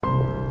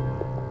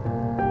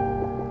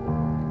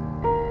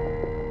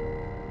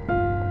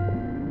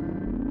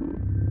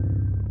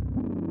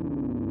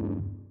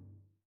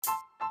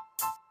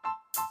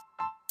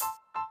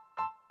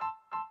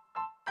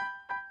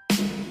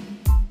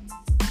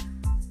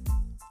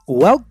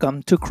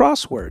Welcome to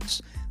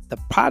Crosswords, the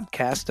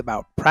podcast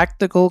about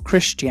practical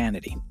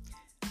Christianity.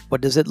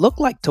 What does it look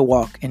like to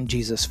walk in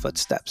Jesus'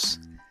 footsteps?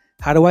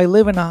 How do I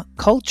live in a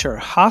culture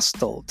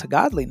hostile to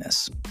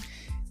godliness?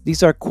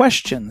 These are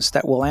questions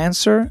that we'll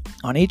answer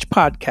on each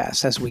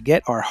podcast as we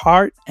get our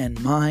heart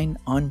and mind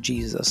on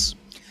Jesus.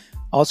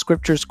 All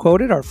scriptures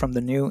quoted are from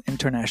the New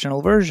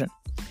International Version.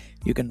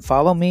 You can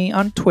follow me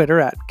on Twitter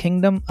at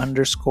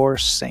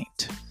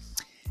kingdom_saint.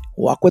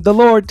 Walk with the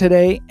Lord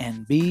today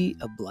and be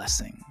a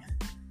blessing.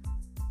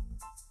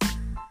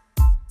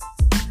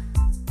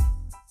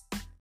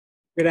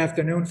 Good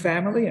afternoon,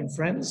 family and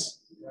friends.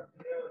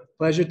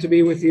 Pleasure to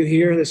be with you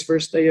here this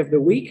first day of the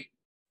week.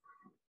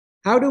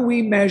 How do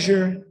we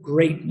measure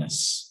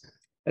greatness?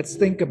 Let's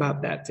think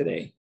about that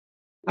today.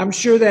 I'm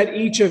sure that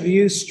each of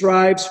you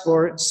strives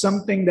for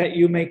something that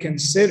you may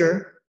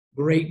consider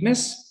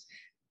greatness,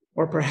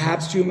 or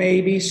perhaps you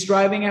may be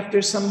striving after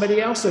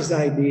somebody else's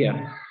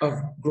idea of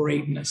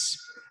greatness,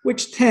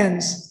 which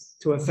tends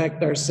to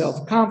affect our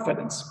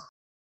self-confidence.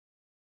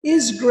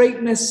 Is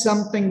greatness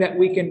something that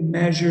we can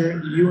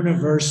measure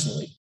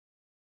universally?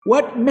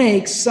 What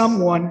makes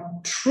someone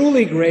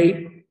truly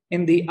great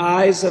in the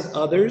eyes of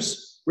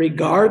others,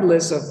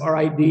 regardless of our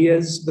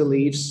ideas,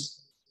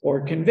 beliefs,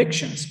 or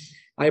convictions?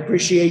 I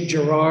appreciate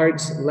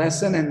Gerard's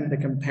lesson and the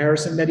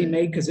comparison that he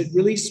made because it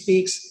really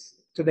speaks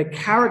to the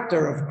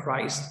character of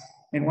Christ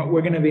and what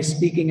we're going to be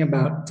speaking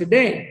about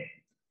today.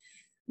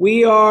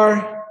 We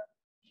are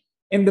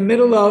in the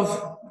middle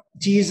of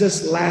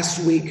Jesus'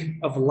 last week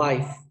of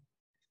life.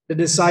 The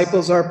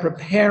disciples are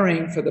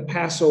preparing for the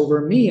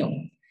Passover meal.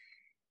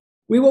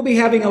 We will be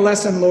having a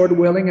lesson, Lord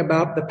willing,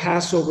 about the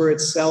Passover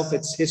itself,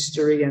 its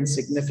history and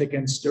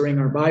significance during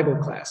our Bible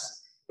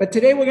class. But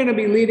today we're going to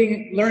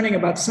be learning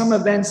about some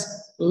events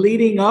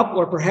leading up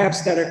or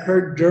perhaps that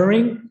occurred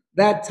during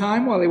that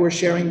time while they were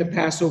sharing the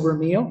Passover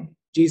meal,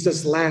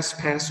 Jesus' last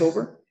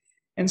Passover.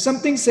 And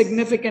something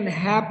significant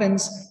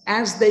happens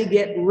as they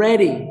get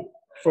ready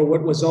for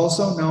what was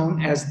also known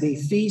as the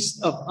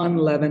Feast of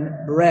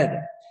Unleavened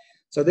Bread.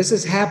 So this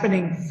is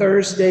happening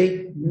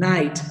Thursday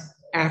night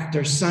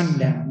after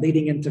sundown,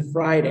 leading into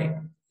Friday.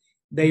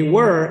 They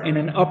were in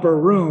an upper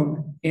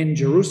room in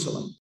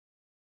Jerusalem.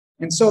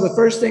 And so the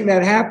first thing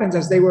that happens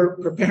as they were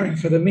preparing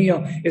for the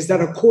meal is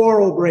that a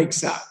quarrel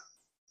breaks out.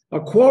 A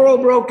quarrel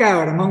broke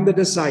out among the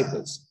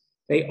disciples.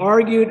 They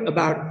argued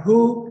about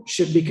who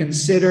should be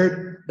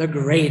considered the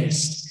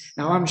greatest.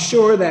 Now, I'm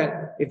sure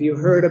that if you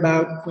heard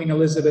about Queen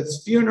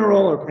Elizabeth's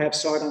funeral or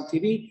perhaps saw it on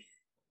TV,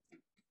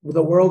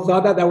 the world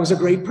thought that was a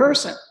great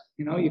person.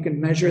 You know, you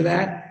can measure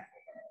that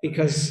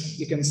because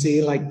you can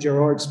see, like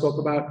Gerard spoke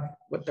about,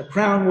 what the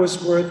crown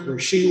was worth, where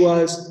she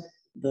was,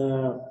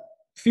 the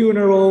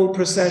funeral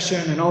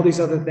procession, and all these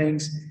other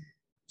things.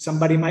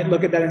 Somebody might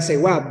look at that and say,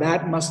 wow,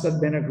 that must have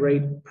been a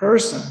great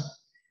person.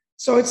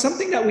 So it's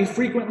something that we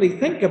frequently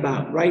think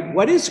about, right?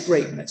 What is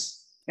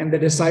greatness? And the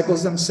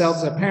disciples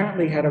themselves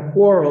apparently had a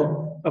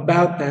quarrel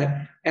about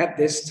that at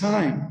this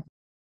time.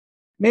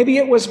 Maybe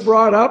it was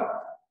brought up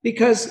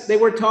because they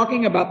were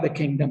talking about the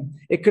kingdom.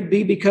 It could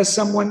be because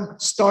someone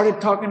started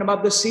talking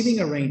about the seating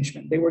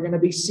arrangement. They were going to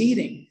be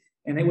seating,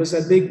 and it was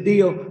a big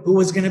deal who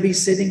was going to be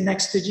sitting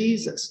next to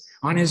Jesus,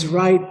 on his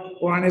right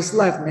or on his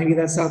left. Maybe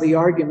that's how the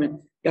argument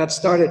got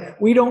started.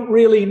 We don't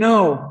really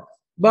know,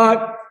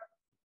 but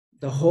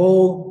the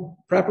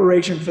whole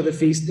preparation for the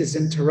feast is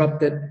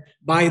interrupted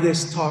by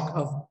this talk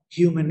of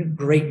human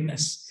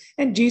greatness.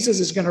 And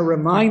Jesus is going to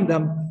remind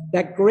them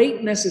that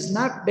greatness is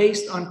not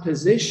based on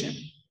position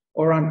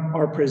or on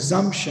our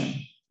presumption,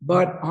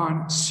 but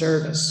on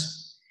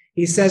service.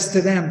 He says to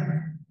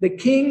them, the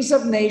kings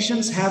of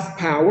nations have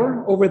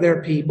power over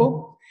their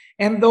people,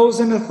 and those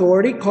in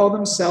authority call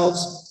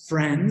themselves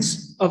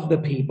friends of the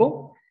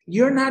people.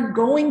 You're not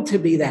going to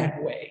be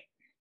that way.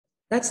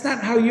 That's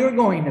not how you're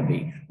going to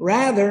be.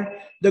 Rather,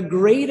 the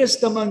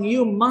greatest among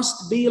you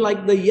must be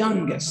like the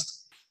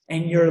youngest,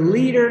 and your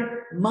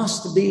leader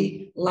must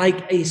be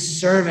like a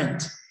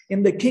servant.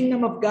 In the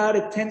kingdom of God,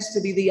 it tends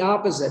to be the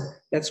opposite.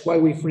 That's why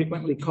we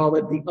frequently call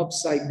it the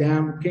upside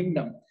down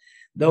kingdom.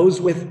 Those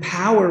with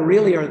power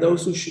really are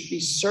those who should be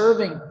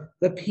serving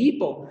the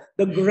people.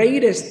 The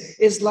greatest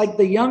is like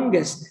the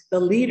youngest.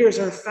 The leaders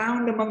are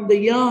found among the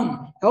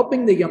young,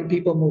 helping the young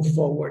people move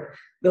forward.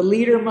 The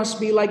leader must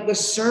be like the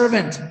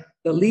servant.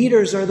 The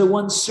leaders are the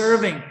ones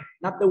serving,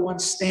 not the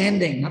ones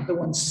standing, not the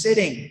ones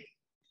sitting.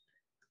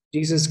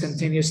 Jesus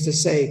continues to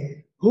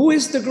say, who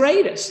is the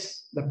greatest?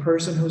 The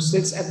person who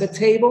sits at the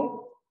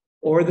table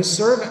or the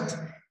servant?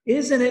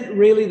 Isn't it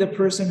really the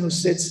person who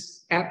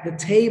sits at the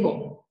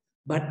table?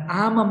 But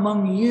I'm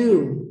among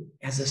you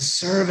as a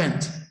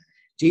servant.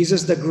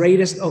 Jesus, the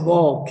greatest of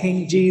all,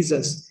 King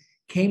Jesus,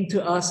 came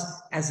to us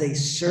as a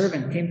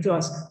servant, came to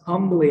us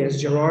humbly, as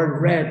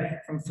Gerard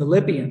read from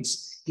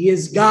Philippians. He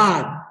is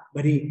God,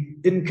 but he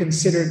didn't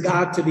consider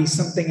God to be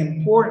something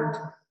important,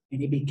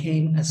 and he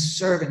became a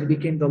servant. He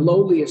became the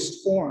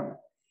lowliest form.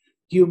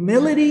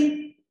 Humility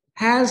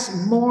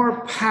has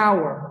more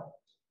power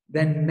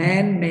than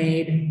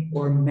man-made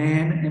or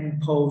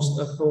man-imposed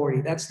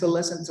authority. That's the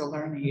lesson to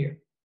learn here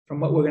from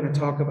what we're going to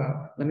talk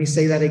about. Let me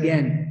say that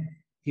again.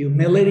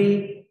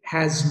 Humility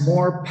has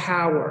more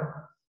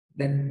power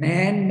than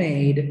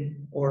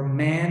man-made or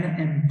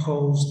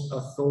man-imposed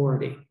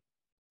authority.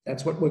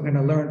 That's what we're going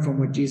to learn from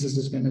what Jesus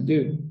is going to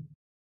do.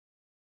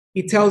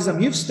 He tells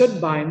them, you've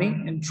stood by me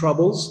in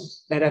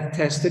troubles that have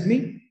tested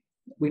me.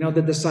 We know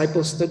the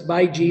disciples stood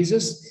by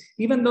Jesus,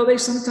 even though they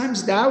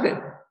sometimes doubted.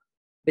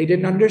 They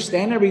didn't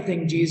understand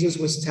everything Jesus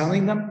was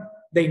telling them.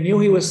 They knew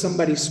he was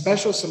somebody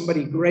special,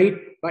 somebody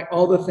great by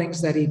all the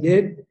things that he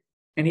did.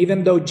 And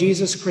even though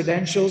Jesus'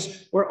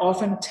 credentials were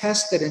often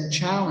tested and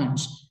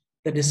challenged,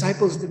 the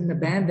disciples didn't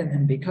abandon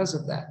him because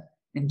of that.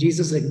 And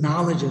Jesus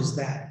acknowledges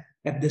that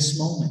at this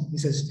moment. He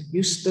says,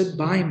 you stood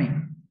by me.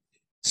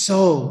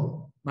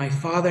 So my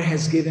Father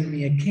has given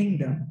me a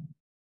kingdom,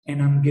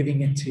 and I'm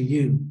giving it to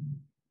you.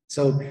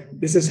 So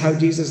this is how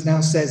Jesus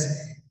now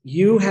says,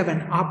 you have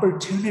an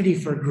opportunity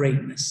for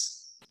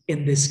greatness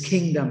in this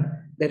kingdom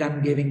that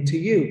I'm giving to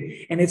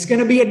you. And it's going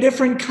to be a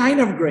different kind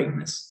of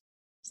greatness.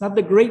 It's not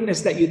the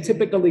greatness that you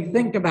typically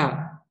think about.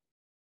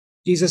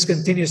 Jesus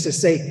continues to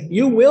say,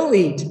 you will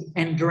eat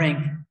and drink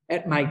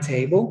at my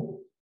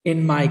table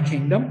in my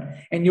kingdom,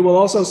 and you will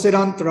also sit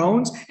on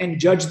thrones and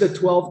judge the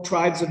 12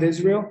 tribes of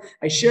Israel.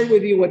 I shared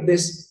with you what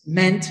this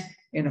meant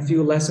in a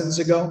few lessons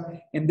ago.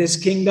 In this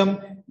kingdom,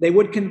 they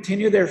would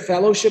continue their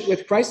fellowship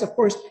with Christ. Of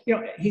course,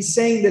 he's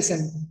saying this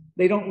and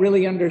they don't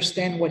really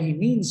understand what he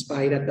means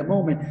by it at the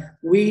moment.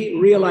 We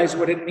realize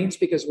what it means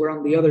because we're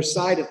on the other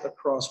side of the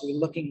cross. We're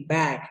looking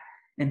back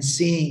and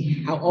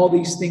seeing how all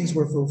these things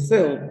were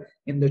fulfilled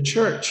in the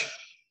church.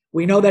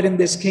 We know that in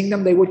this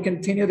kingdom, they would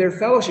continue their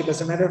fellowship. As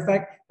a matter of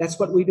fact, that's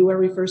what we do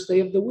every first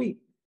day of the week.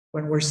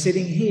 When we're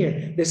sitting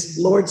here, this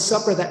Lord's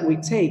Supper that we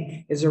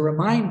take is a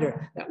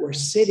reminder that we're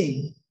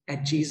sitting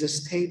at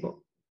Jesus'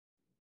 table,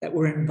 that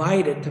we're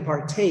invited to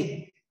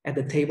partake at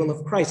the table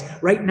of Christ.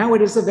 Right now,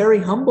 it is a very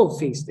humble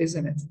feast,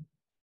 isn't it?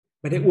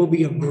 But it will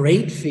be a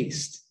great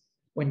feast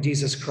when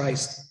Jesus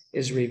Christ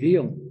is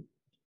revealed.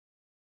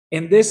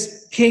 In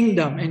this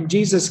kingdom, in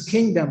Jesus'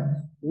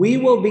 kingdom, we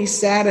will be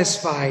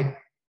satisfied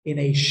in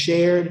a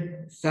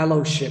shared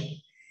fellowship.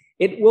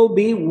 It will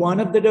be one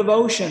of the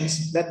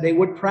devotions that they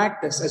would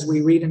practice, as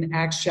we read in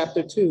Acts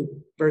chapter 2,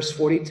 verse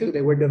 42.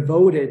 They were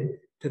devoted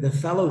to the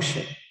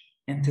fellowship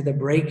and to the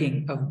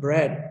breaking of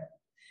bread.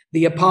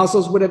 The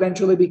apostles would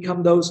eventually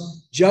become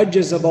those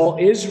judges of all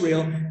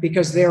Israel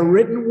because their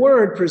written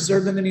word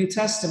preserved in the New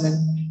Testament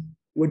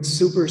would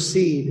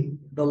supersede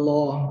the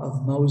law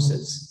of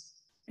Moses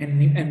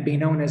and be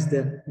known as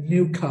the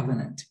new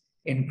covenant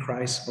in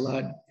Christ's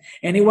blood.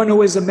 Anyone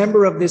who is a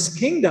member of this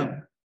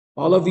kingdom,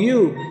 all of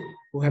you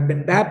who have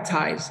been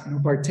baptized and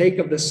who partake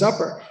of the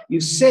supper,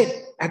 you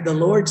sit at the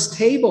Lord's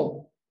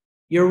table.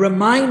 You're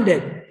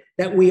reminded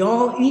that we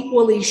all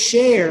equally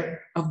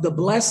share of the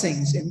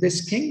blessings in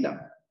this kingdom,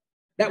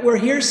 that we're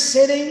here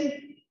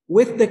sitting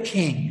with the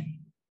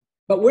King,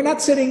 but we're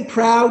not sitting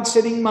proud,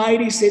 sitting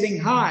mighty, sitting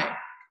high,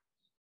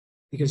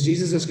 because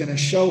Jesus is going to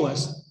show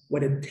us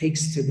what it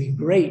takes to be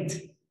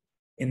great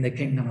in the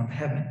kingdom of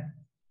heaven.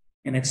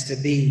 And it's to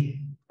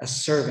be a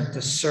servant,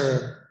 to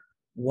serve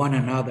one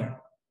another,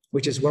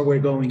 which is where we're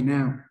going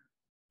now.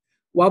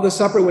 While the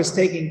supper was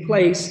taking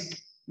place,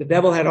 the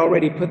devil had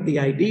already put the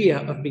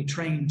idea of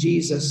betraying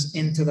Jesus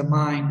into the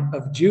mind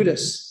of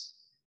Judas,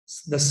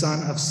 the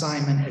son of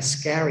Simon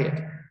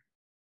Iscariot.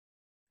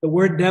 The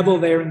word devil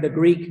there in the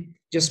Greek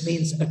just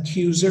means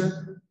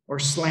accuser or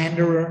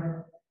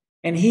slanderer.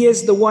 And he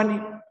is the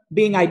one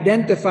being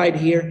identified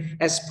here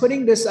as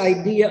putting this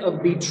idea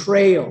of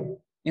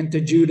betrayal into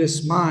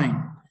Judas'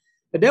 mind.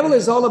 The devil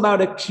is all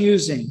about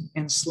accusing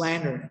and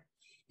slandering.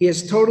 He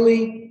is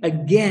totally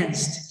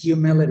against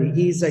humility.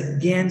 He's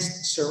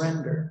against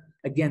surrender,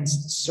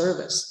 against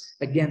service,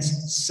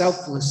 against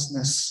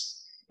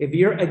selflessness. If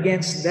you're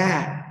against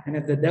that, and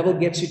if the devil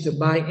gets you to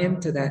buy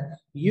into that,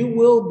 you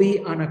will be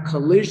on a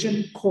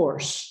collision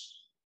course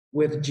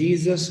with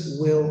Jesus'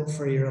 will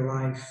for your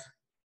life.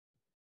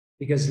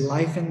 Because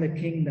life in the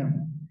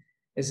kingdom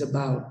is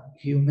about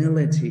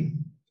humility.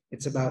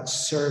 It's about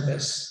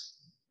service.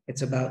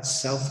 It's about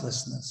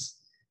selflessness.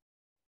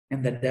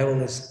 And the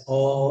devil is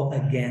all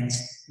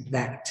against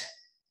that.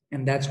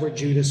 And that's where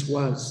Judas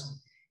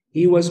was.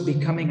 He was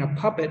becoming a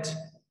puppet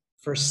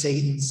for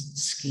Satan's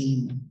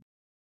scheme.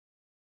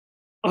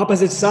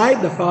 Opposite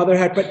side, the Father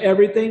had put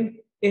everything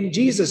in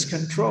Jesus'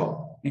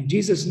 control. And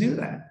Jesus knew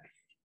that.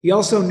 He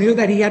also knew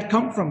that he had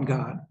come from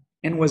God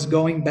and was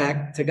going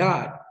back to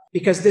God.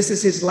 Because this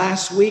is his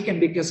last week and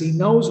because he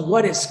knows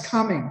what is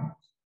coming,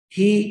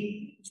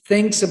 he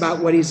thinks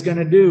about what he's going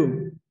to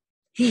do.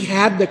 He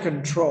had the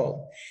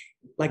control.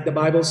 Like the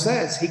Bible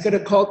says, he could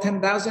have called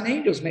 10,000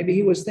 angels. Maybe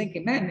he was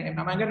thinking, man,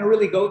 am I going to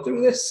really go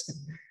through this?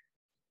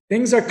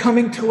 Things are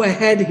coming to a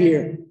head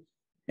here.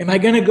 Am I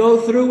going to go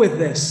through with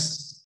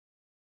this?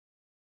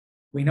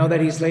 We know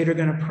that he's later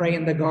going to pray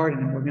in the garden,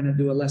 and we're going to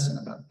do a lesson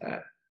about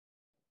that,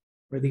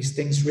 where these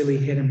things really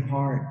hit him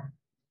hard.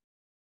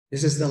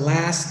 This is the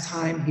last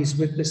time he's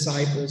with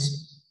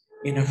disciples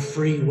in a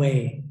free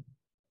way,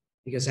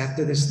 because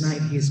after this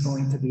night, he's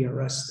going to be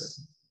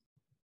arrested.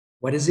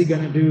 What is he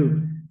going to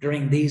do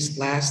during these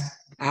last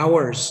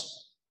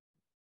hours?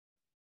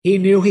 He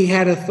knew he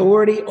had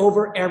authority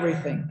over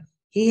everything.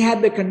 He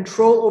had the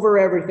control over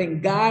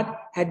everything. God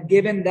had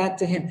given that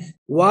to him.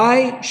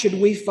 Why should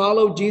we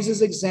follow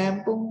Jesus'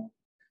 example?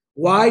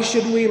 Why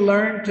should we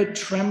learn to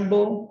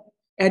tremble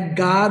at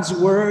God's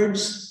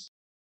words?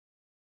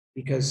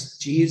 Because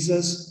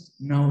Jesus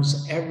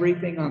knows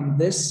everything on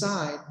this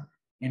side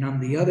and on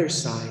the other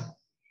side.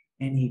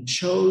 And he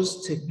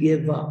chose to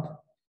give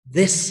up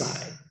this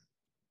side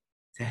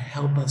to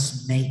help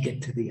us make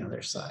it to the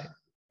other side.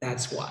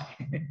 That's why.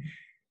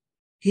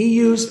 He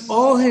used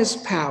all his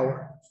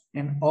power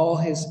and all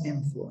his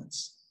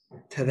influence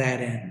to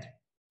that end.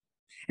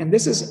 And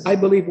this is, I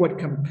believe, what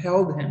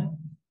compelled him,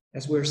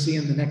 as we'll see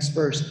in the next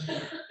verse,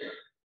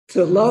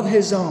 to love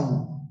his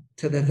own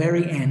to the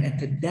very end and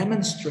to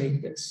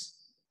demonstrate this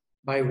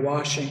by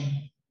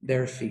washing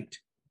their feet.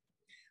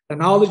 The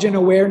knowledge and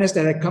awareness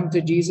that had come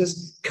to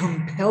Jesus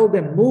compelled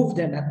him, moved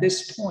him at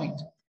this point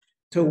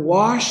to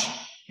wash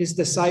his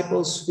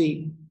disciples'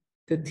 feet,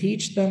 to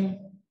teach them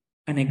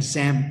an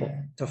example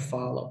to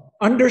follow,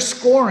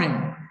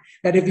 underscoring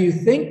that if you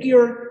think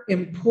you're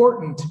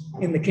important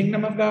in the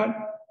kingdom of God,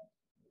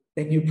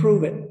 then you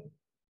prove it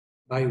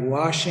by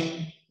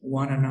washing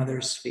one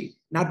another's feet.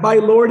 Not by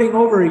lording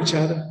over each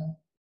other,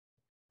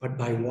 but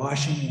by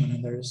washing one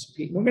another's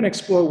feet. We're going to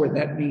explore what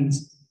that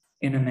means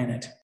in a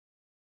minute.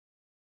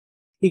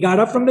 He got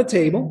up from the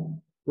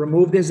table,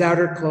 removed his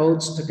outer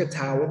clothes, took a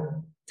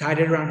towel, tied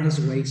it around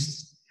his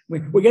waist.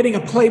 We're getting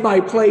a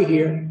play-by-play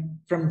here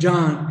from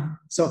John.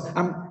 So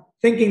I'm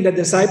thinking the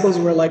disciples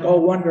were like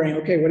all wondering,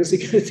 okay, what is he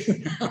going to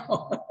do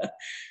now?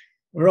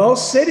 We're all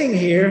sitting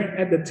here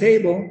at the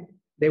table.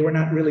 They were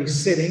not really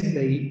sitting.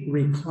 They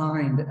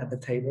reclined at the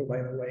table,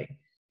 by the way.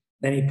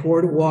 Then he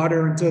poured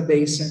water into a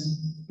basin.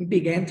 He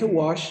began to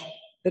wash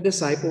the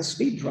disciples'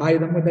 feet, dry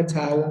them with a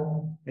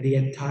towel that he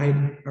had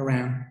tied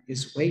around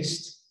his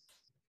waist.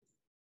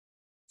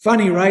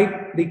 Funny,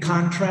 right? The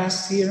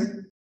contrast here.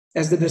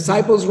 As the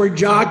disciples were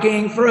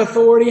jockeying for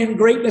authority and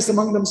greatness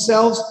among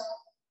themselves,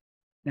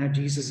 now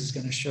Jesus is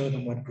going to show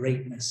them what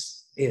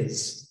greatness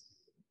is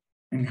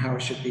and how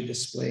it should be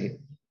displayed.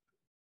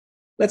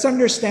 Let's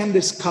understand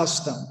this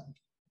custom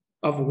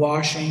of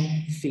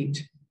washing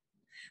feet.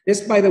 This,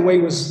 by the way,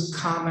 was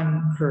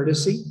common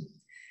courtesy.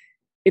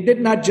 It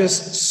did not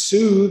just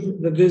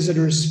soothe the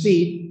visitor's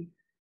feet.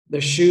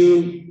 The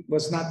shoe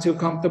was not too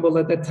comfortable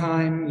at the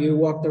time. You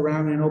walked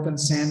around in open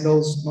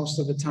sandals most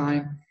of the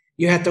time.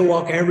 You had to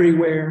walk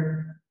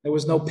everywhere. There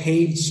was no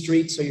paved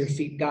street, so your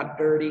feet got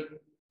dirty.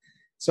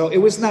 So it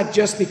was not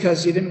just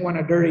because you didn't want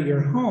to dirty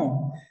your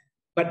home,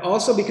 but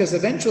also because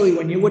eventually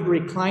when you would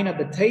recline at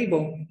the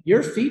table,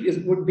 your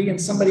feet would be in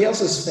somebody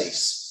else's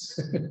face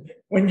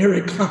when you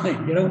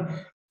recline, you know.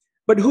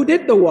 But who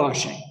did the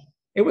washing?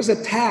 It was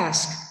a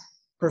task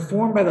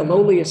performed by the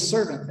lowliest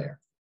servant there.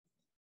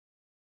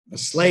 The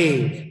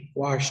slave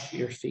washed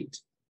your feet.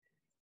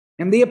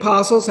 And the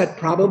apostles had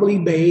probably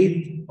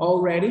bathed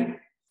already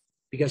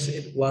because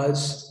it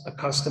was a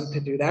custom to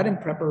do that in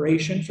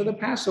preparation for the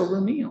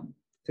Passover meal,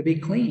 to be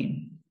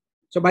clean.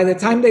 So by the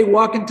time they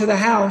walk into the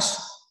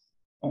house,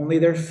 only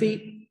their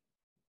feet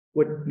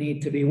would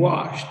need to be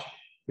washed,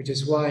 which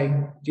is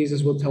why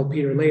Jesus will tell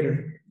Peter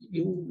later,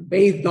 you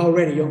bathed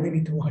already, you only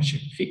need to wash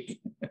your feet.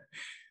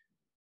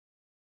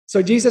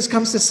 So Jesus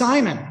comes to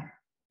Simon.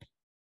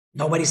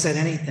 Nobody said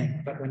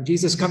anything, but when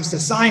Jesus comes to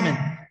Simon,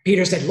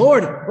 Peter said,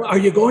 Lord, are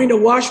you going to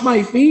wash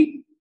my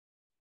feet?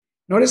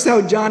 Notice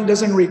how John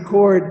doesn't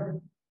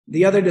record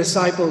the other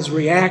disciples'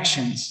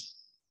 reactions.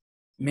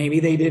 Maybe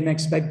they didn't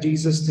expect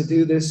Jesus to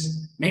do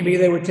this. Maybe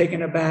they were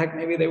taken aback.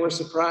 Maybe they were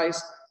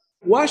surprised.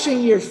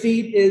 Washing your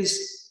feet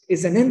is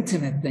an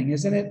intimate thing,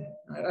 isn't it?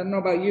 I don't know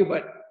about you,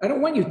 but I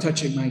don't want you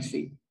touching my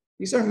feet.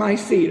 These are my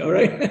feet, all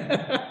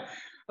right?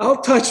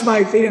 I'll touch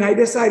my feet and I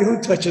decide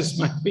who touches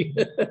my feet.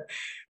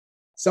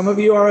 Some of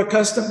you are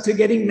accustomed to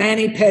getting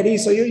mani-pedi,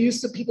 so you're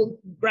used to people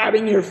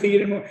grabbing your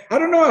feet. And I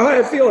don't know how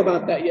I feel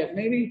about that yet.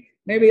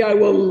 Maybe I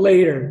will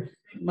later.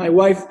 My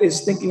wife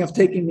is thinking of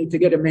taking me to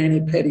get a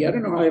mani-pedi. I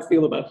don't know how I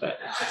feel about that.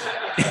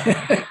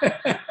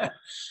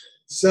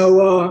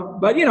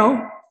 But you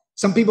know,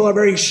 some people are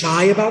very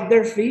shy about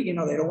their feet. You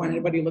know, they don't want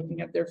anybody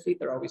looking at their feet.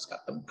 They're always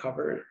got them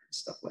covered and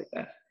stuff like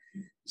that.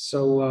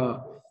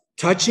 So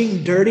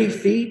touching dirty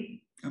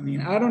feet, I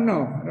mean, I don't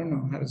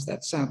know. How does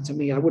that sound to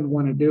me? I wouldn't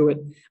want to do it.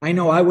 I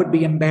know I would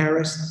be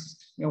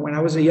embarrassed. You know, when I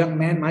was a young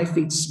man, my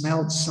feet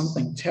smelled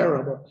something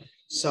terrible.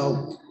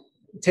 So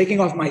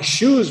taking off my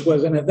shoes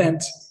was an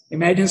event.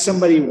 Imagine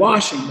somebody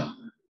washing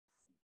them.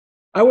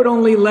 I would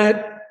only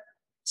let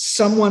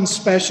someone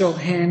special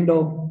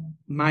handle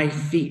my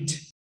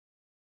feet.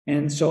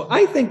 And so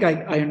I think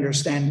I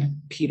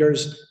understand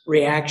Peter's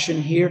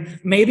reaction here.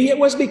 Maybe it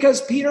was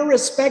because Peter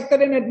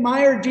respected and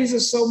admired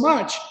Jesus so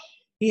much.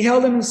 He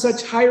held him in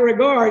such high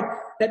regard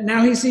that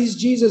now he sees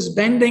Jesus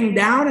bending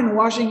down and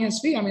washing his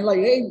feet. I mean, like,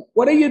 hey,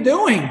 what are you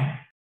doing?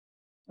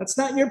 That's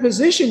not your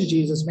position,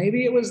 Jesus.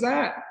 Maybe it was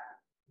that.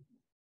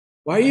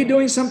 Why are you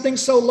doing something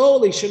so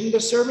lowly? Shouldn't the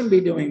servant be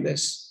doing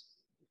this?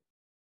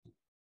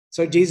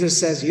 So Jesus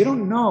says, you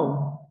don't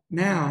know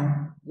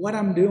now what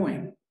I'm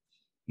doing.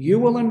 You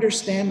will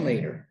understand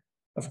later.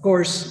 Of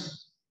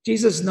course,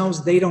 Jesus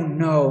knows they don't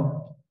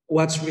know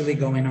what's really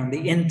going on,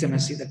 the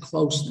intimacy, the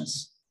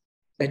closeness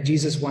that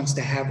Jesus wants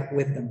to have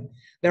with them.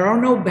 There are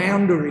no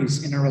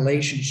boundaries in a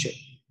relationship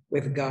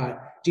with God.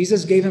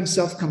 Jesus gave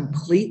himself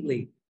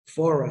completely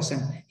for us,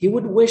 and he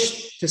would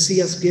wish to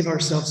see us give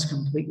ourselves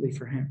completely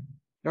for him.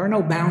 There are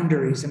no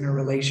boundaries in a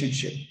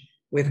relationship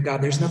with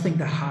God. There's nothing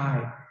to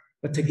hide,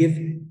 but to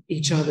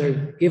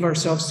give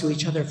ourselves to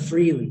each other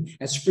freely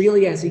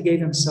as he gave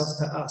himself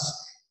to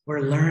us.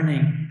 We're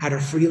learning how to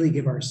freely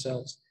give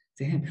ourselves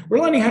to him. We're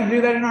learning how to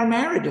do that in our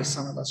marriages,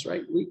 some of us,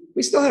 right?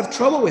 We still have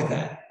trouble with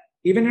that,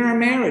 even in our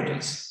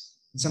marriages.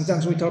 And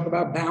sometimes we talk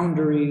about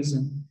boundaries,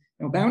 and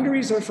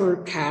boundaries are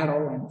for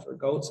cattle and for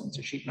goats and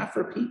for sheep, not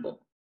for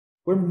people.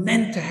 We're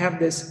meant to have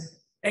this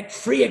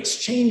free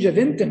exchange of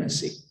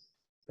intimacy.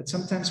 But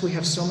sometimes we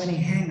have so many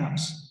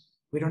hang-ups,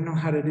 we don't know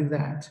how to do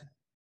that.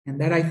 And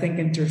that, I think,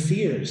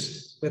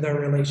 interferes with our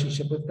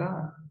relationship with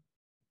God.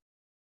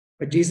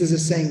 But Jesus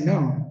is saying,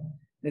 no,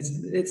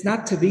 it's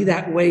not to be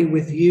that way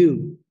with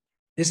you.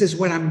 This is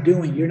what I'm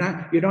doing. You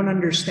don't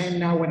understand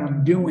now what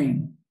I'm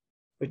doing,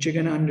 but you're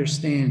going to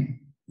understand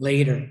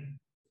later.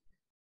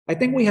 I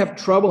think we have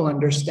trouble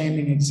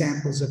understanding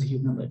examples of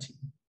humility.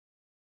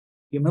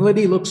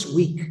 Humility looks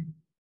weak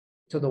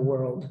to the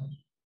world.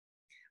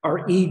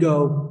 Our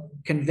ego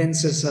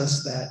convinces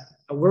us that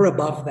we're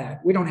above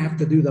that. We don't have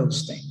to do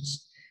those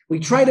things. We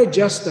try to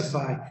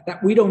justify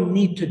that we don't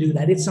need to do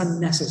that. It's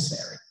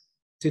unnecessary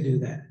to do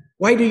that.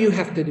 Why do you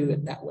have to do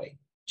it that way,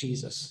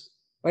 Jesus?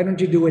 Why don't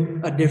you do it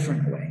a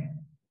different way?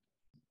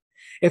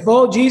 If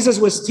all Jesus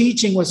was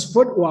teaching was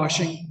foot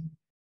washing,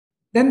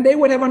 then they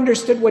would have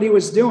understood what he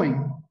was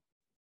doing.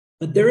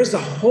 But there is a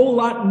whole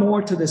lot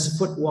more to this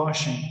foot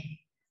washing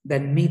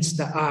than meets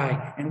the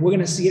eye. And we're going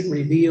to see it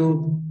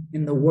revealed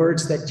in the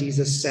words that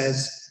Jesus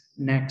says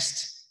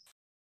next.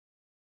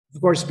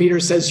 Of course, Peter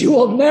says, you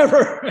will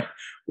never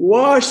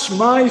wash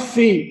my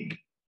feet.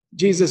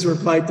 Jesus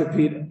replied to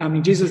Peter,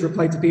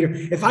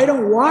 if I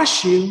don't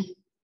wash you,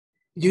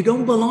 you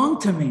don't belong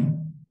to me.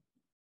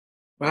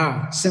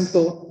 Wow,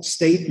 simple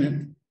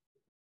statement.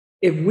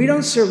 If we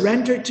don't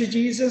surrender to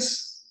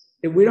Jesus,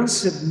 if we don't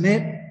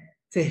submit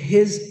to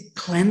his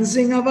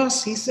cleansing of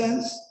us, he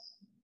says,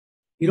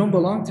 you don't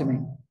belong to me.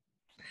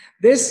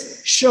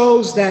 This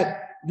shows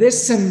that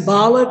this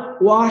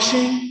symbolic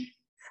washing,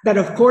 that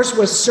of course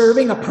was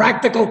serving a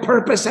practical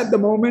purpose at the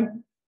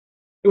moment.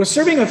 It was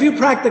serving a few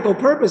practical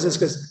purposes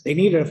because they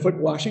needed a foot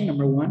washing,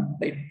 number one.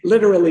 They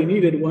literally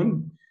needed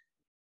one.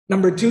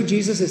 Number two,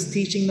 Jesus is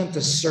teaching them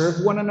to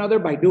serve one another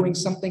by doing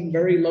something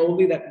very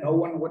lowly that no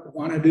one would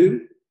want to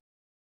do.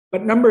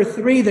 But number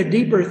three, the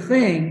deeper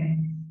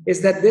thing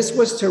is that this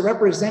was to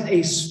represent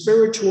a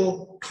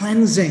spiritual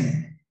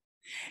cleansing.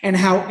 And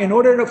how in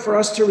order for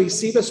us to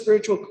receive a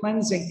spiritual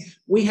cleansing,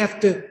 we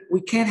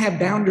can't have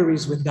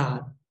boundaries with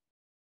God.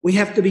 We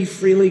have to be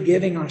freely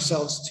giving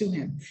ourselves to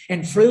him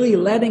and freely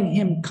letting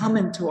him come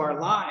into our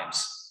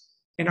lives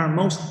in our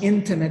most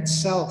intimate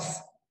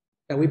self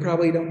that we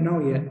probably don't know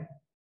yet,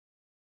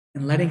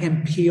 and letting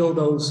him peel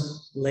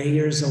those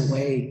layers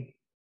away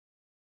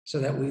so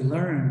that we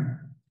learn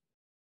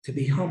to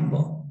be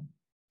humble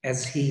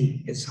as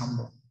he is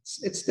humble.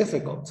 It's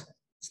difficult.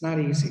 It's not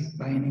easy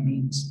by any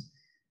means.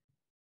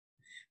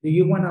 Do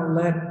you want to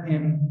let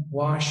him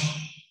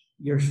wash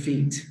your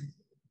feet?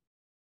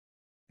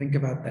 Think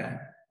about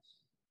that.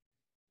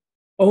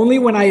 Only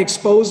when I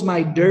expose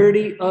my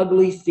dirty,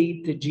 ugly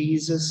feet to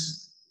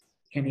Jesus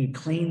can he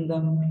clean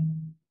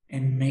them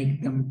and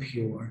make them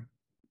pure.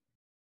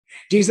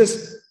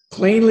 Jesus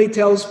plainly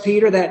tells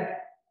Peter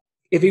that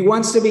if he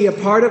wants to be a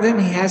part of him,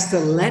 he has to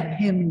let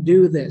him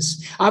do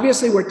this.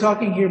 Obviously, we're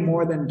talking here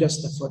more than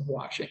just the foot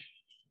washing.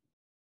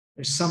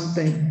 There's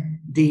something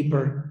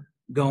deeper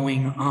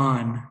going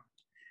on.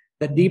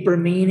 The deeper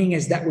meaning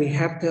is that we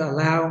have to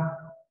allow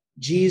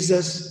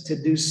Jesus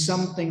to do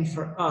something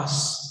for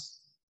us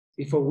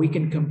before we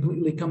can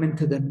completely come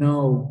into the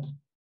know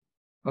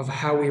of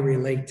how we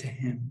relate to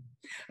him.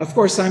 Of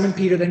course, Simon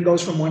Peter then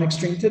goes from one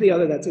extreme to the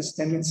other. That's his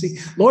tendency.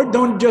 Lord,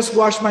 don't just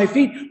wash my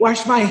feet,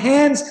 wash my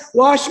hands,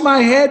 wash my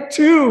head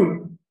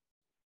too.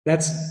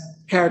 That's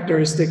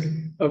characteristic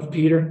of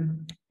Peter.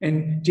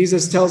 And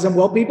Jesus tells him,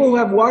 well, people who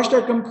have washed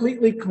are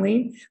completely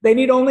clean. They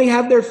need only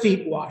have their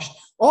feet washed.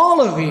 All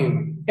of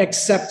you,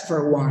 except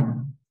for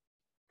one,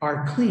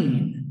 are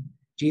clean.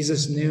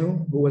 Jesus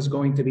knew who was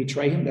going to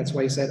betray him. That's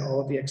why he said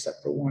all of you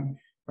except for one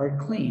are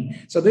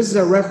clean. So this is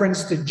a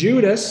reference to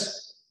Judas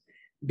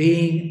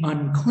being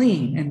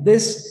unclean. And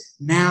this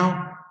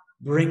now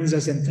brings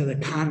us into the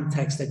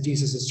context that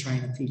Jesus is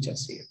trying to teach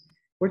us here.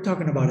 We're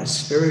talking about a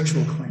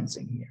spiritual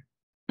cleansing here.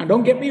 Now,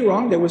 don't get me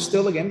wrong. There was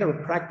still, again, the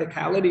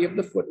practicality of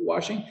the foot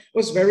washing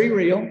was very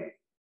real.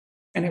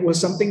 And it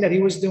was something that he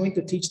was doing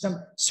to teach them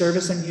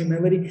service and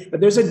humility. But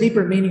there's a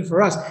deeper meaning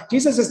for us.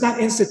 Jesus is not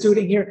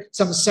instituting here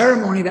some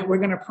ceremony that we're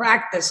going to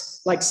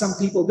practice like some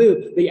people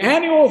do. The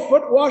annual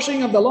foot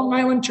washing of the Long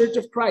Island Church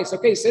of Christ.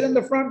 Okay, sit in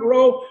the front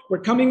row.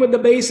 We're coming with the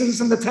basins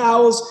and the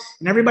towels.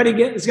 And everybody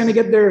is going to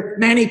get their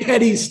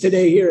mani-pedis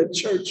today here at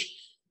church.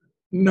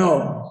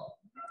 No,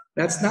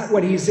 that's not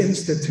what he's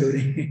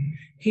instituting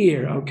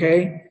here,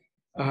 okay?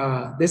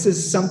 This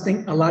is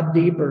something a lot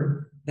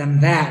deeper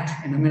than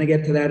that, and I'm going to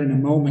get to that in a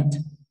moment.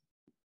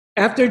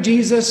 After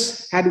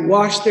Jesus had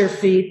washed their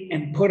feet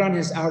and put on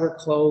his outer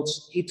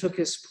clothes, he took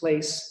his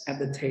place at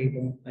the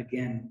table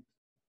again.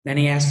 Then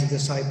he asked the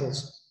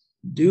disciples,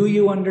 "Do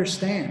you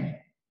understand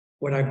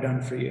what I've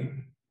done for you?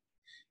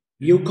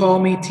 You call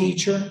me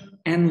teacher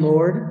and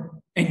Lord,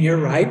 and you're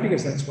right,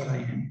 because that's what I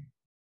am.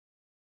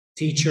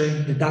 Teacher,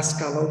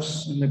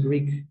 didaskalos in the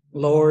Greek.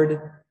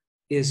 Lord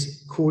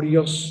is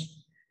kurios.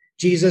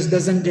 Jesus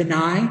doesn't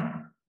deny.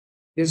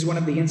 This is one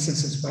of the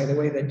instances, by the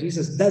way, that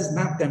Jesus does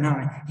not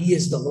deny. He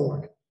is the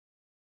Lord.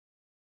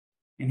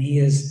 And he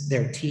is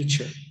their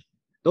teacher.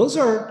 Those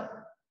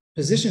are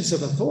positions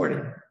of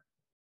authority.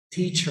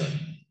 Teacher,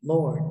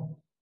 Lord.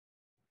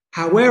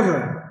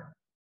 However,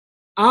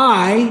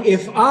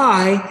 if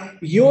I,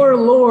 your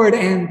Lord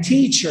and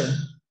teacher,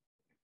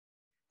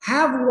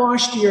 have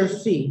washed your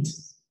feet,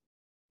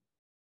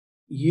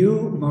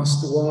 you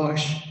must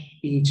wash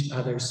each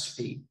other's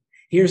feet.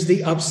 Here's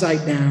the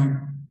upside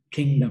down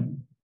kingdom.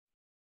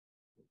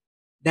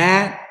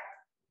 That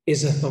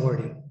is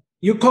authority.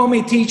 You call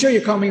me teacher, you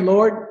call me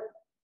Lord,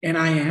 and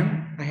I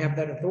have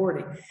that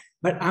authority.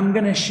 But I'm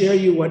going to share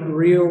you where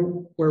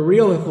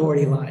real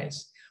authority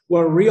lies,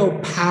 where real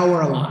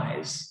power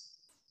lies.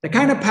 The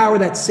kind of power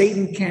that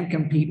Satan can't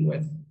compete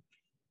with.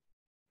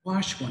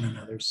 Wash one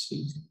another's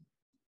feet.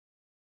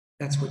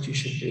 That's what you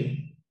should do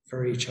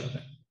for each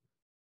other.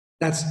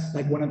 That's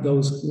like one of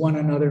those one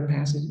another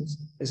passages.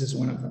 This is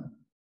one of them.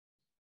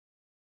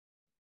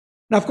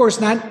 Now, of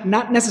course,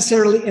 not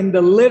necessarily in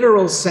the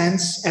literal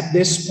sense at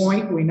this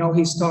point. We know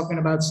he's talking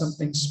about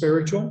something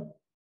spiritual.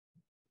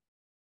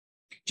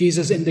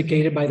 Jesus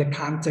indicated by the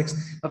context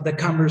of the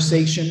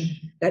conversation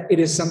that it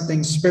is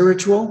something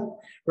spiritual.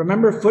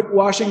 Remember, foot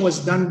washing was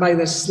done by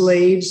the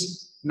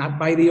slaves, not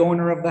by the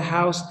owner of the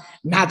house,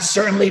 not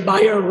certainly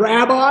by a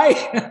rabbi,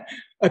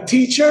 a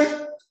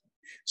teacher,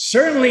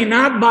 certainly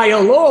not by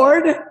a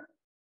Lord.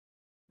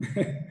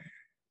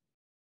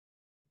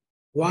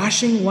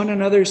 Washing one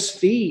another's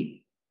feet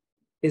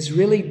is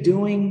really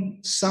doing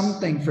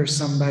something for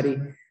somebody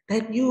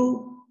that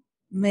you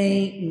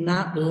may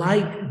not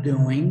like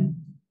doing,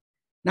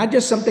 not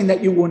just something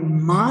that you wouldn't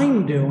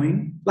mind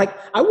doing. Like,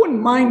 I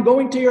wouldn't mind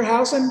going to your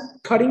house and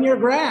cutting your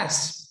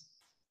grass.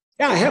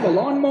 Yeah, I have a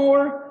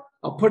lawnmower.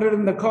 I'll put it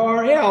in the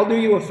car. Yeah, I'll do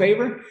you a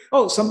favor.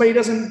 Oh, somebody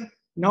doesn't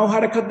know how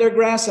to cut their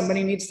grass.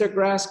 Somebody needs their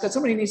grass cut.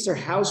 Somebody needs their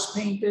house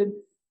painted.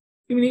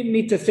 You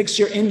need to fix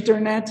your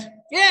internet.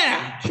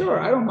 Yeah, sure.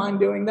 I don't mind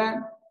doing that.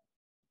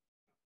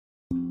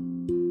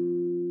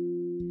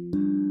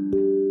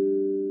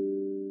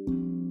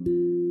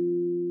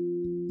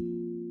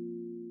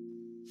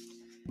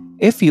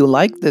 If you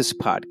like this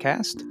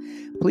podcast,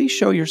 please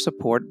show your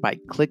support by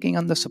clicking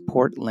on the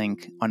support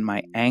link on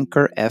my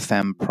Anchor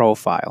FM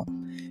profile.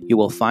 You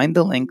will find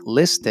the link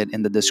listed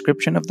in the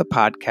description of the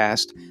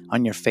podcast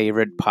on your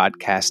favorite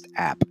podcast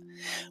app.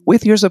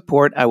 With your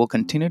support, I will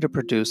continue to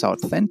produce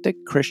authentic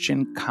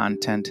Christian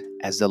content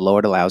as the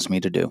Lord allows me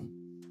to do.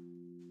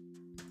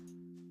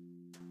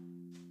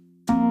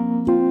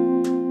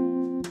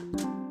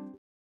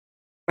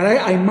 But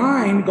I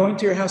mind going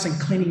to your house and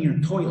cleaning your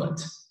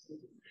toilet.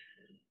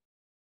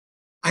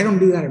 I don't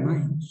do that at my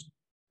house.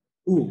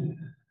 Ooh,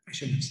 I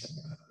shouldn't have said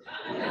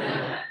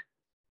that.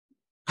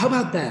 How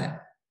about that?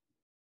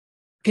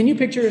 Can you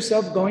picture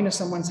yourself going to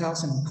someone's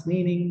house and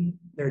cleaning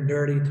their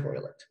dirty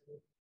toilet?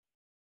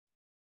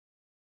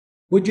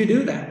 Would you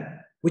do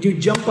that? Would you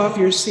jump off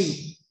your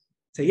seat?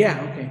 Say,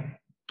 yeah, okay,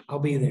 I'll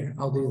be there.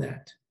 I'll do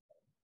that.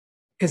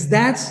 Because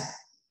that's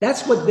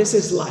what this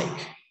is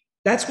like.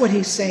 That's what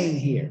he's saying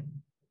here.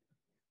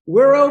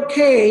 We're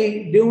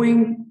okay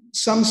doing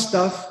some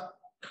stuff,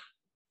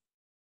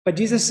 but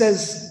Jesus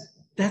says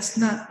that's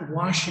not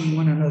washing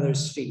one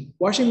another's feet.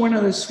 Washing one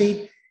another's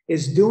feet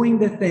is doing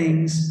the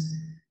things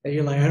that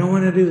you're like, I don't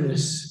want to do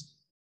this,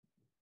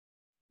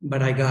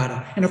 but I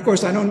gotta. And of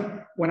course,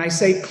 when I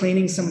say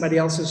cleaning somebody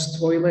else's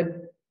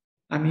toilet,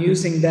 I'm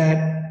using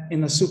that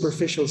in a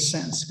superficial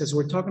sense because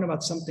we're talking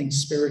about something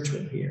spiritual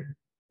here.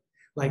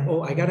 Like,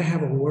 oh, I gotta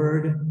have a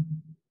word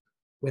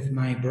with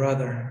my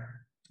brother.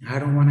 I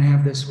don't want to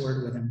have this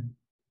word with him.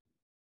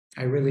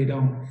 I really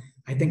don't.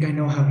 I think I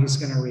know how he's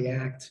going to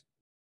react.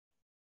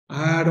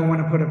 I don't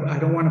want to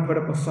put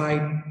up a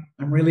fight.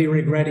 I'm really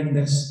regretting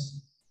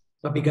this.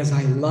 But because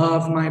I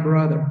love my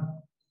brother,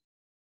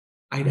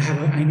 I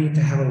need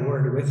to have a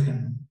word with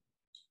him.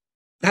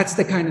 That's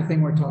the kind of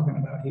thing we're talking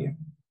about here.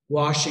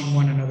 Washing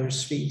one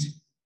another's feet.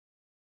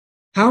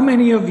 How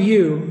many of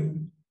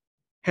you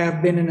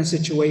have been in a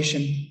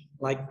situation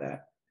like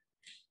that?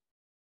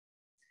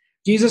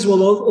 Jesus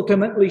will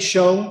ultimately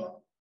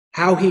show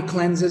how he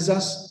cleanses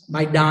us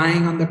by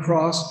dying on the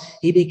cross.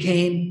 He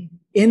became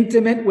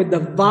intimate with the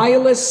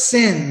vilest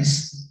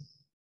sins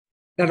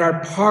that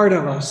are part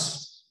of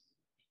us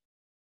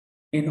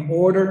in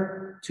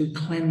order to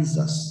cleanse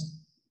us.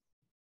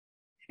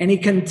 And he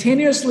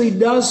continuously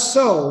does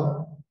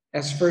so,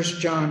 as 1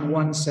 John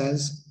 1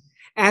 says,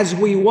 as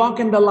we walk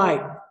in the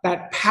light.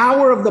 That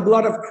power of the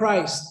blood of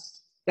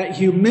Christ, that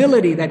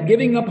humility, that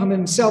giving up of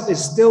himself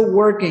is still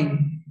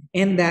working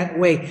in that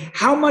way.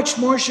 How much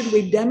more should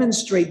we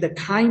demonstrate the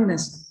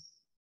kindness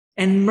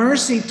and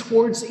mercy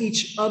towards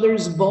each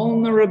other's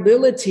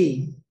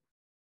vulnerability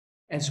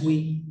as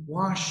we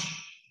wash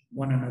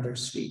one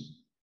another's feet?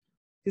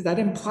 Because that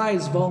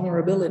implies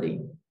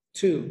vulnerability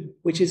too,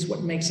 which is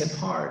what makes it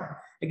hard.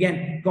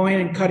 Again, going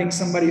and cutting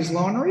somebody's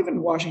lawn or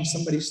even washing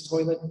somebody's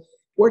toilet,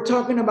 we're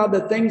talking about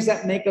the things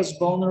that make us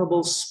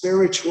vulnerable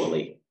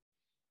spiritually.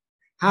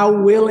 How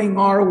willing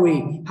are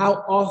we?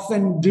 How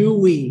often do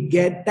we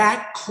get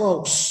that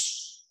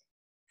close?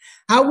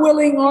 How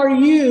willing are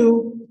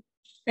you,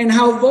 and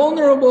how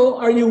vulnerable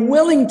are you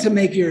willing to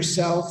make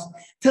yourself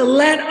to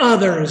let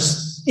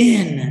others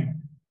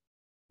in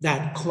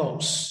that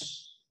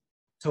close,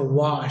 to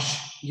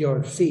wash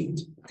your feet?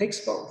 It takes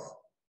both.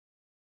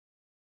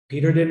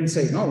 Peter didn't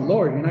say, no,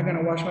 Lord, you're not going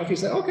to wash my feet. He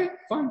said, okay,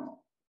 fine.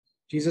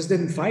 Jesus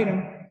didn't fight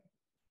him.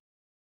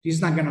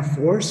 He's not going to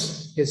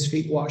force his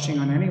feet washing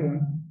on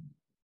anyone.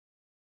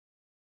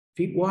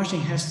 Feet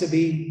washing has to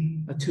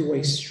be a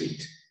two-way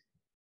street.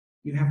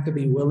 You have to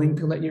be willing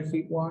to let your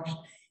feet wash,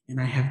 and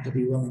I have to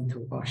be willing to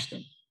wash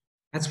them.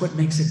 That's what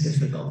makes it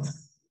difficult.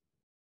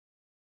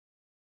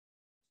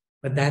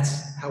 But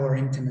that's how our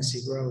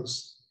intimacy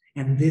grows.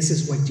 And this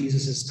is what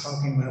Jesus is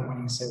talking about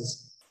when he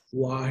says,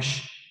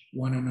 wash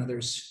one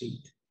another's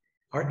feet.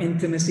 Our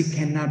intimacy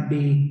cannot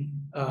be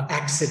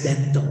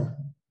accidental.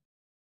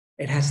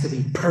 It has to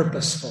be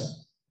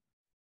purposeful.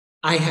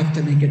 I have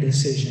to make a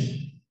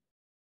decision.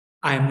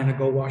 I'm going to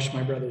go wash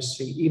my brother's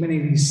feet. Even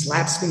if he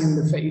slaps me in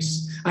the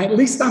face, at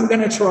least I'm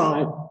going to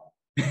try.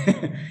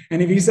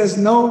 And if he says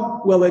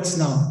no, well, it's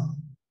no.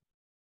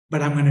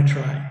 But I'm going to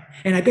try.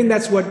 And I think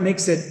that's what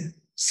makes it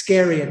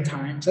scary at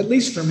times, at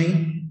least for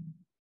me,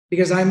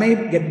 because I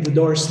may get the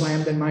door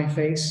slammed in my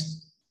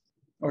face,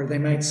 or they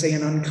might say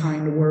an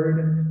unkind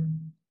word.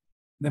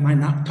 They might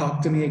not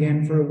talk to me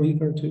again for a week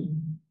or two.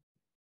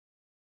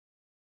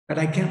 But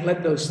I can't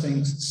let those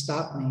things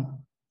stop me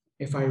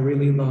if I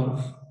really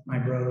love my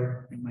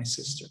brother and my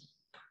sister.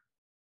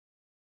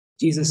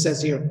 Jesus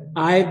says here,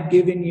 I've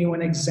given you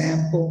an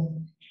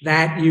example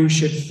that you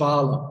should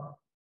follow.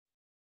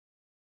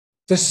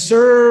 To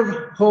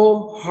serve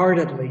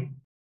wholeheartedly.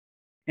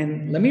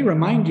 And let me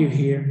remind you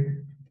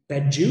here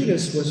that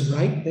Judas was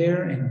right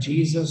there and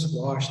Jesus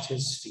washed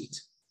his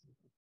feet.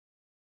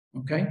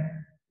 Okay?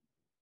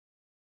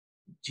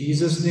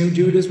 Jesus knew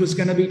Judas was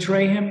going to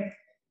betray him.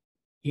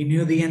 He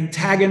knew the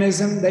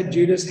antagonism that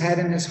Judas had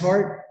in his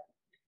heart.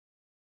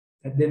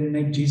 That didn't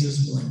make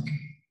Jesus blink.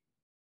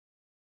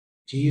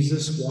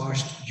 Jesus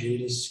washed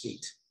Judas'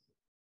 feet.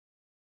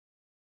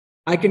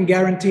 I can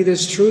guarantee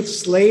this truth.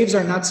 Slaves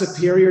are not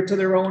superior to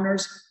their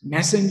owners.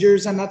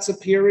 Messengers are not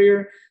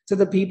superior to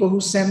the people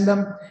who send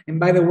them. And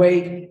by the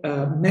way,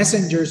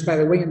 messengers, by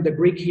the way, in the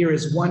Greek here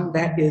is one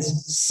that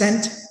is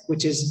sent,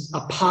 which is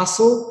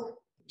apostle.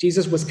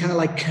 Jesus was kind of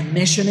like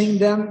commissioning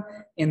them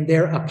in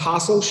their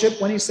apostleship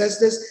when he says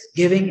this.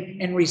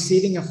 Giving and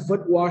receiving a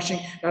foot washing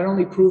not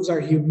only proves our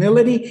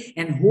humility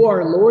and who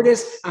our Lord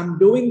is. I'm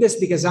doing this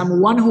because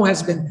I'm one who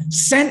has been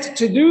sent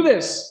to do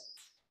this.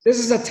 This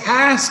is a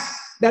task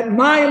that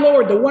my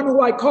Lord, the one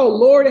who I call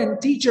Lord and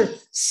teacher,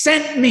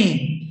 sent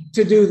me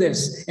to do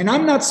this. And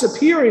I'm not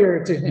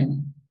superior to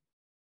him.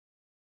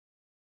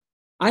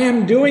 I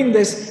am doing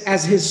this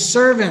as his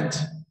servant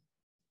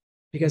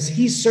because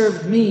he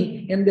served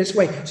me in this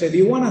way. So if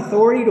you want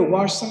authority to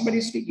wash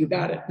somebody's feet, you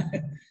got it.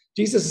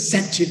 Jesus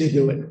sent you to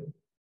do it.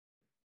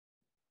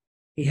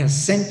 He has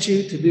sent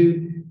you to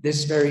do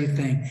this very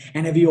thing.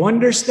 And if you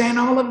understand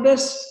all of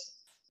this,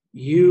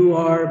 you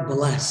are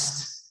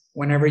blessed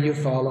whenever you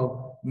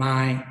follow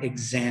my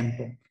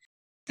example.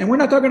 And we're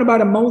not talking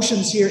about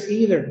emotions here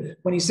either.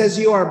 When he says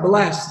you are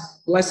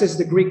blessed, blessed is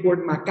the Greek word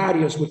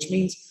makarios, which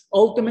means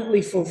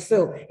ultimately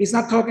fulfilled. He's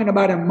not talking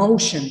about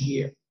emotion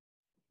here.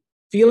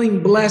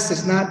 Feeling blessed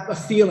is not a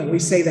feeling. We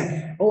say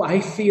that, oh, I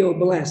feel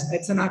blessed.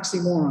 That's an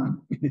oxymoron.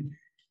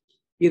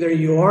 Either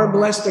you are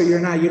blessed or you're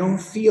not. You don't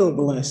feel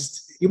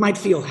blessed. You might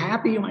feel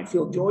happy. You might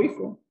feel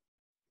joyful.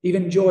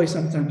 Even joy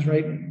sometimes,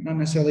 right? Not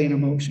necessarily an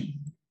emotion.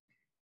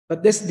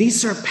 But these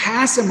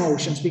surpass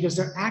emotions because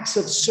they're acts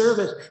of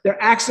service.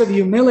 They're acts of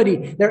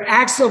humility. They're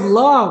acts of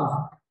love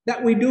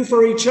that we do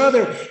for each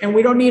other. And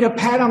we don't need a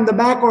pat on the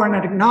back or an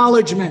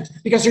acknowledgement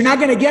because you're not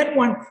going to get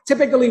one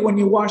typically when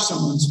you wash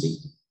someone's feet.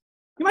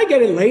 You might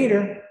get it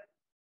later,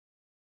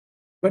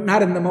 but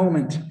not in the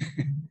moment.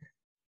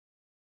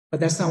 But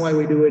that's not why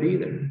we do it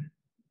either.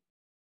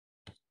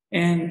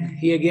 And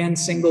he again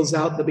singles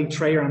out the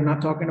betrayer. I'm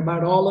not talking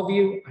about all of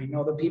you. I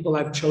know the people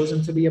I've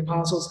chosen to be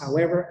apostles.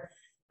 However,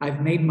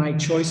 I've made my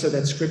choice so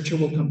that scripture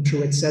will come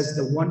true. It says,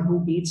 the one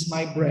who eats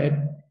my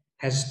bread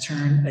has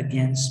turned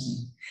against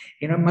me.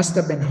 It must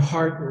have been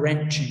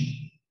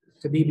heart-wrenching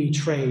to be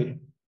betrayed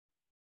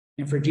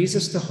and for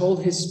Jesus to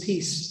hold his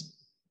peace,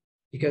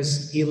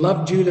 because he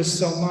loved Judas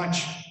so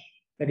much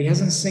that he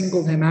hasn't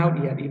singled him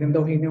out yet, even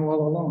though he knew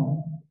all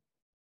along.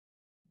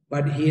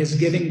 But he is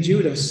giving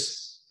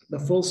Judas the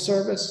full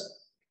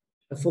service,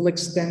 the full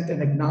extent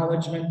and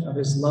acknowledgement of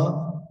his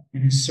love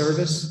and his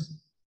service,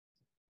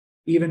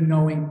 even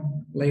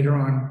knowing later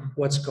on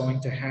what's going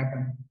to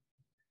happen.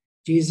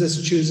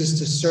 Jesus chooses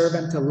to serve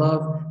and to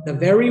love the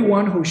very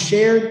one who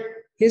shared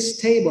his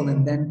table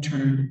and then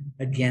turned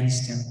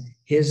against him.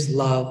 His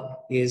love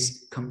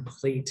is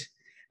complete.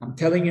 I'm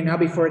telling you now,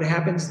 before it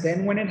happens,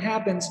 then when it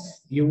happens,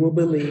 you will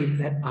believe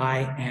that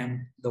I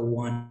am the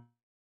one.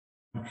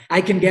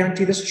 I can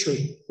guarantee this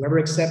truth. Whoever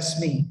accepts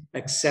me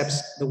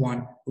accepts the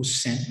one who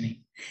sent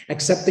me.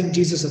 Accepting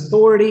Jesus'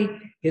 authority,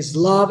 his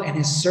love, and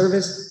his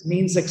service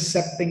means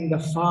accepting the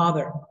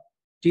Father.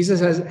 Jesus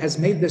has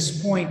made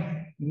this point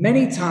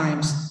many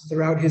times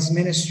throughout his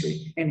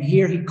ministry. And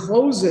here he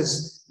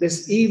closes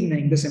this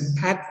evening, this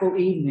impactful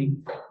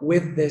evening,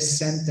 with this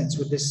sentence,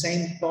 with the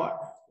same thought.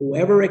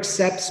 Whoever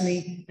accepts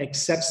me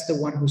accepts the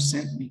one who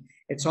sent me.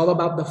 It's all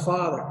about the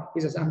Father.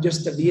 He says, I'm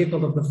just a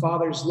vehicle of the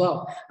Father's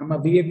love. I'm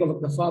a vehicle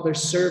of the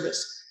Father's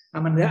service.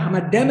 I'm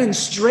a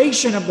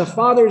demonstration of the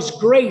Father's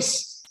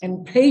grace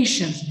and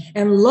patience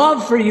and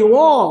love for you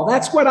all.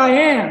 That's what I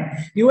am.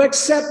 You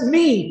accept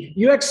me.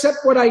 You accept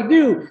what I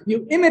do.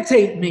 You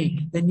imitate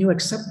me. Then you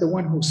accept the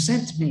one who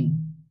sent me,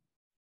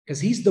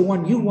 because he's the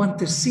one you want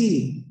to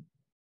see.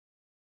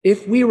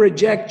 If we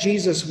reject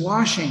Jesus'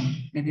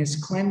 washing and his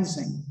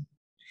cleansing,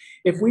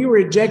 if we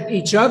reject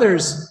each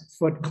other's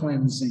foot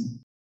cleansing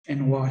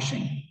and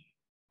washing,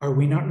 are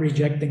we not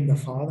rejecting the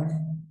Father?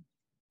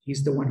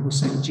 He's the one who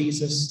sent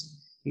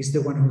Jesus. He's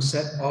the one who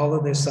set all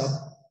of this up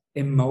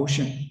in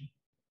motion.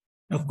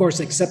 Of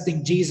course,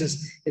 accepting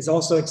Jesus is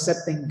also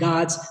accepting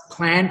God's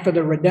plan for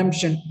the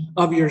redemption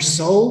of your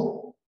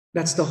soul.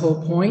 That's the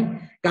whole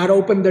point. God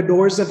opened the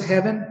doors of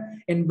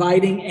heaven,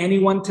 inviting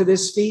anyone to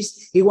this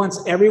feast. He wants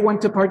everyone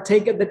to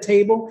partake at the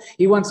table.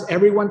 He wants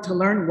everyone to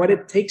learn what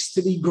it takes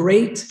to be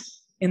great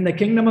in the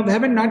kingdom of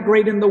heaven, not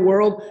great in the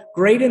world,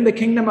 great in the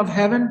kingdom of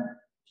heaven,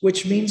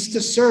 which means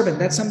to serve. And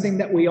that's something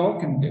that we all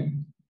can do.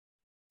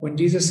 When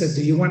Jesus said,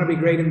 do you want to be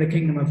great in the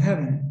kingdom of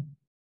heaven?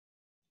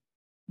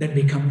 Then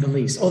become the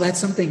least. Oh, that's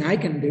something I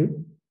can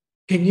do.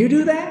 Can you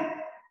do that?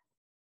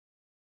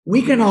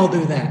 We can all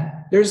do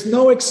that. There's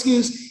no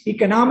excuse,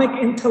 economic,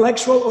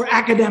 intellectual, or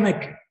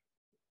academic,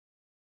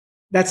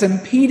 that's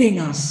impeding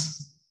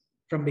us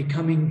from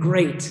becoming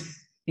great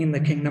in the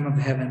kingdom of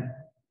heaven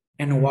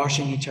and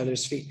washing each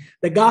other's feet.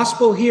 The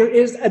gospel here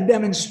is a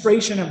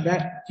demonstration of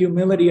that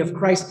humility of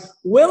Christ,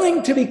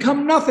 willing to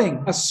become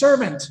nothing, a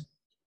servant,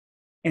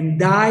 and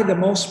die the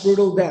most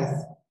brutal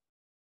death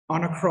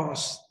on a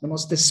cross, the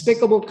most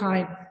despicable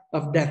kind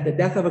of death, the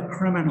death of a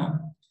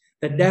criminal,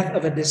 the death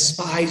of a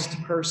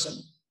despised person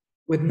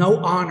with no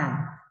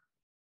honor,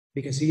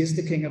 because he is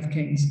the King of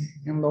Kings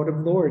and Lord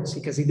of Lords,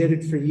 because he did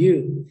it for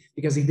you,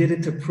 because he did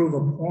it to prove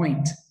a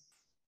point.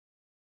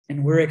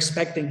 And we're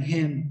expecting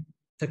him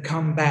to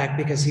come back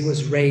because he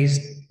was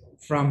raised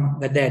from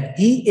the dead.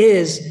 He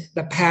is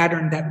the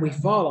pattern that we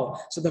follow.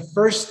 So the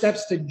first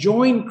steps to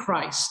join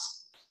Christ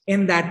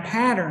in that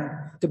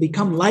pattern, to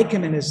become like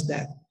him in his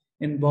death,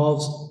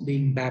 involves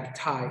being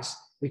baptized.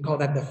 We call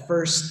that the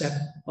first step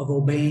of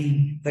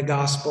obeying the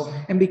gospel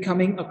and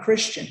becoming a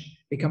Christian,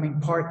 becoming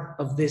part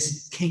of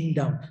this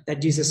kingdom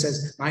that Jesus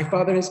says, my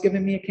Father has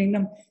given me a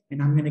kingdom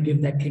and I'm going to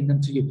give that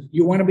kingdom to you.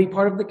 You want to be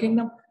part of the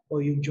kingdom?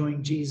 Or you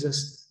join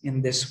Jesus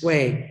in this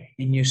way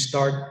and you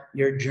start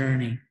your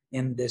journey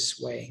in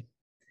this way.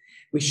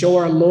 We show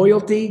our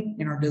loyalty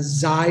and our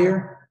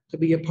desire to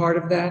be a part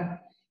of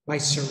that by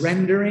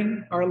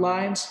surrendering our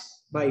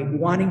lives, by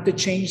wanting to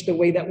change the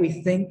way that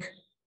we think,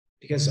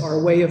 because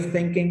our way of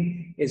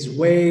thinking is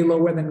way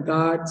lower than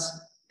God's.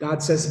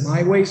 God says,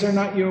 my ways are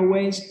not your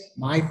ways.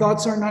 My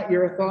thoughts are not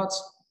your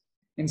thoughts.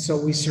 And so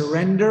we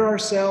surrender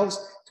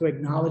ourselves to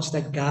acknowledge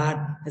that God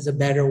has a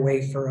better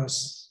way for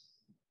us.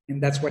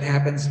 And that's what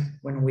happens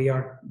when we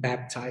are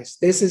baptized.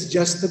 This is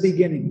just the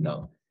beginning,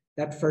 though,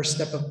 that first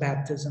step of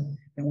baptism.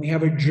 And we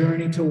have a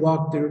journey to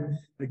walk through,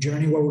 a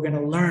journey where we're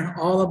going to learn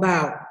all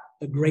about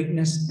the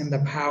greatness and the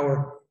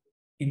power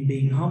in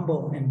being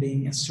humble and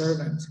being a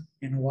servant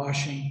and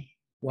washing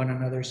one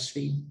another's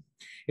feet.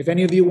 If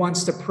any of you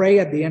wants to pray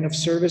at the end of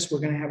service, we're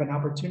going to have an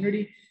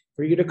opportunity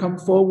for you to come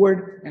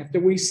forward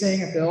after we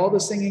sing, after all the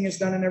singing is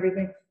done and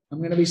everything. I'm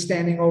going to be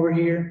standing over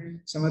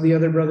here. Some of the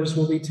other brothers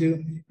will be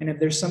too. And if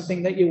there's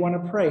something that you want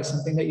to pray,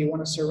 something that you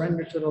want to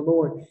surrender to the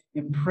Lord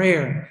in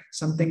prayer,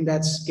 something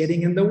that's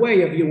getting in the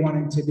way of you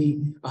wanting to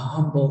be a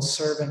humble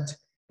servant,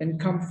 then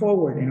come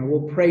forward and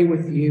we'll pray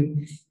with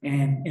you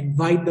and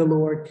invite the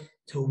Lord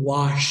to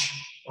wash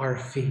our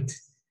feet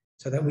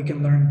so that we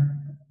can learn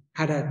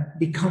how to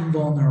become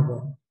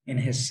vulnerable in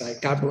his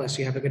sight. God bless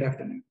you. Have a good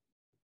afternoon.